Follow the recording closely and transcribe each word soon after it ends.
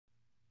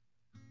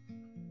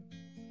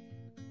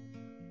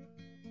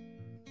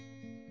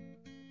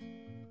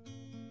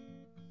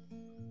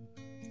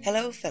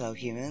Hello, fellow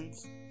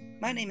humans.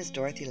 My name is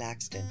Dorothy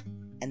Laxton,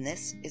 and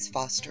this is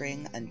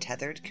Fostering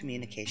Untethered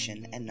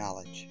Communication and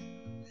Knowledge,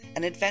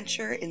 an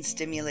adventure in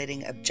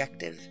stimulating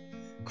objective,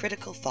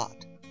 critical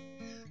thought,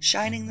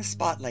 shining the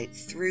spotlight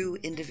through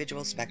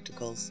individual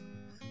spectacles,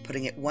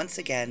 putting it once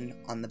again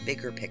on the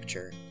bigger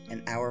picture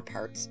and our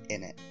parts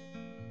in it.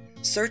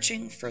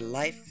 Searching for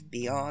life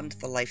beyond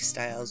the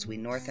lifestyles we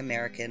North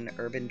American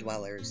urban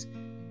dwellers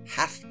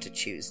have to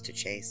choose to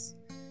chase,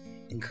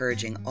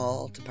 encouraging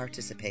all to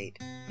participate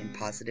in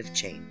positive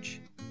change.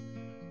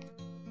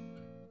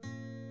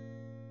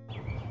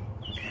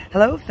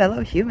 Hello,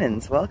 fellow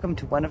humans. Welcome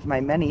to one of my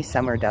many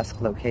summer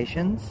dusk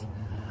locations.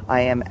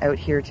 I am out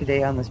here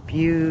today on this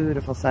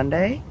beautiful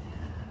Sunday.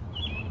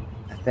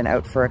 I've been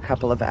out for a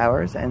couple of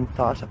hours and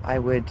thought I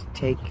would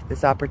take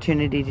this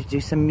opportunity to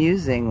do some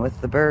musing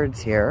with the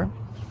birds here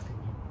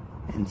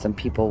and some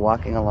people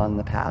walking along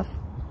the path.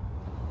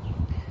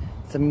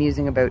 Some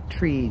musing about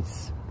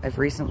trees. I've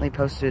recently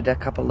posted a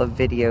couple of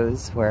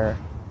videos where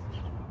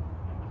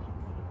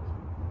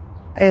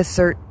I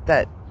assert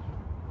that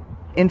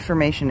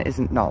information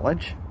isn't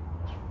knowledge.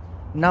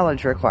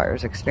 Knowledge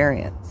requires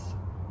experience.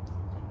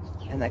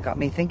 And that got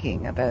me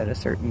thinking about a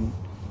certain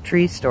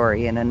tree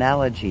story and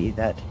analogy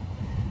that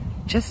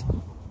just,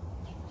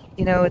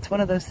 you know, it's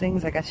one of those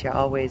things I guess you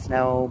always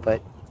know, but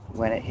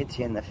when it hits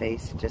you in the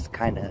face, it just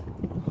kind of,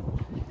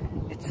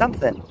 it's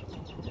something.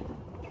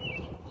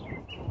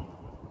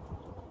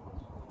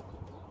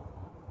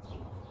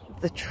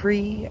 The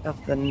tree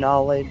of the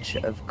knowledge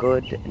of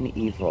good and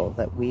evil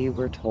that we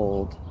were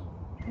told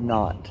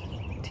not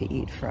to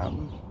eat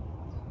from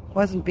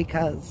wasn't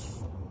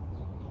because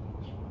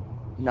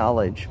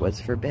knowledge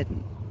was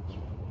forbidden.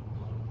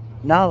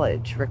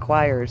 Knowledge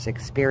requires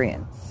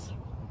experience.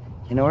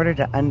 In order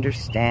to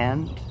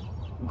understand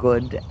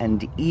good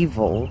and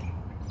evil,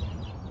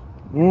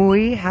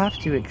 we have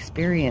to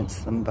experience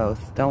them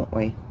both, don't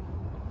we?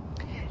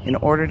 In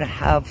order to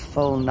have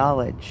full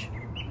knowledge,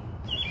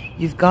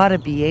 you've got to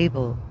be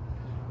able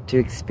to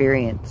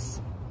experience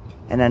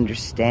and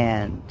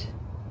understand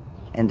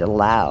and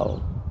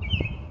allow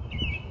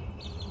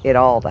it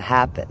all to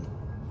happen.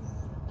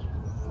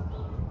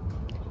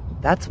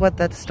 That's what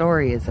that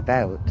story is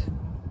about.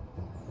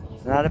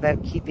 It's not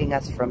about keeping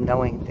us from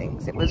knowing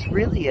things. It was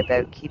really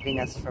about keeping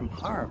us from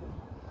harm.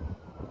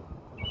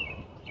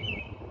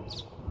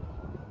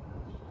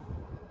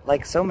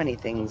 Like so many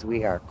things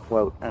we are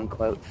quote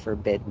unquote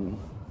forbidden.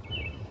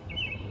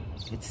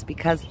 It's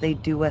because they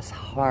do us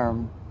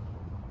harm.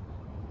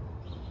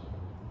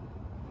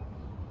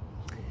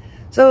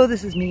 So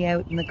this is me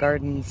out in the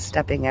garden,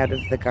 stepping out of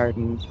the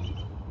garden,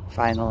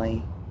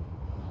 finally.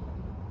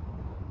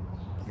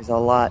 There's a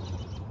lot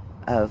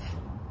of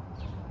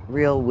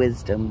real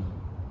wisdom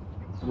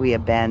we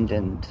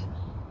abandoned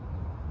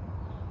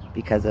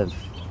because of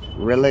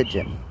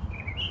religion.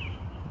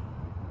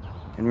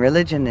 And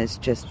religion is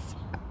just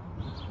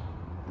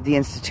the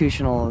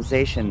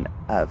institutionalization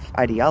of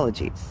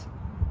ideologies,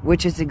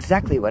 which is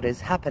exactly what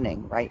is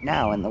happening right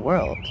now in the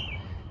world.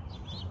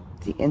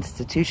 The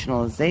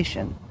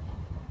institutionalization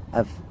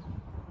of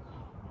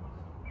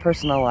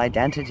personal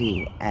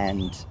identity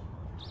and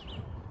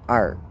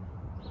our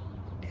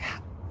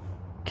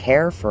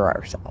care for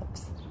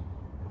ourselves.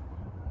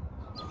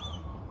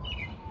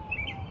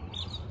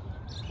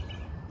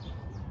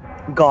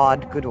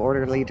 God, good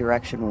orderly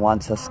direction,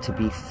 wants us to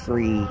be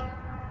free.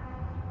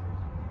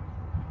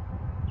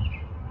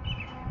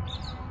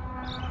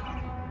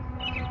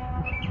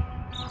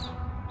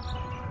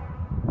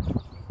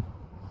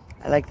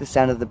 I like the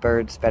sound of the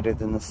birds better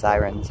than the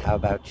sirens. How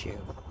about you?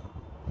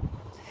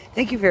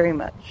 Thank you very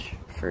much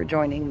for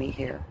joining me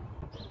here.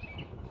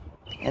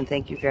 And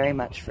thank you very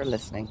much for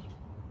listening.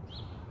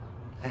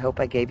 I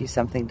hope I gave you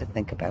something to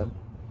think about.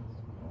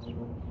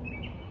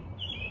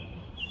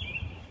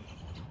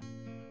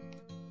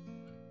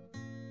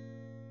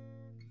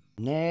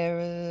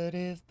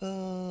 Narrative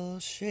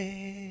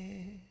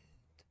bullshit.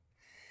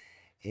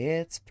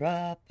 It's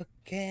propaganda.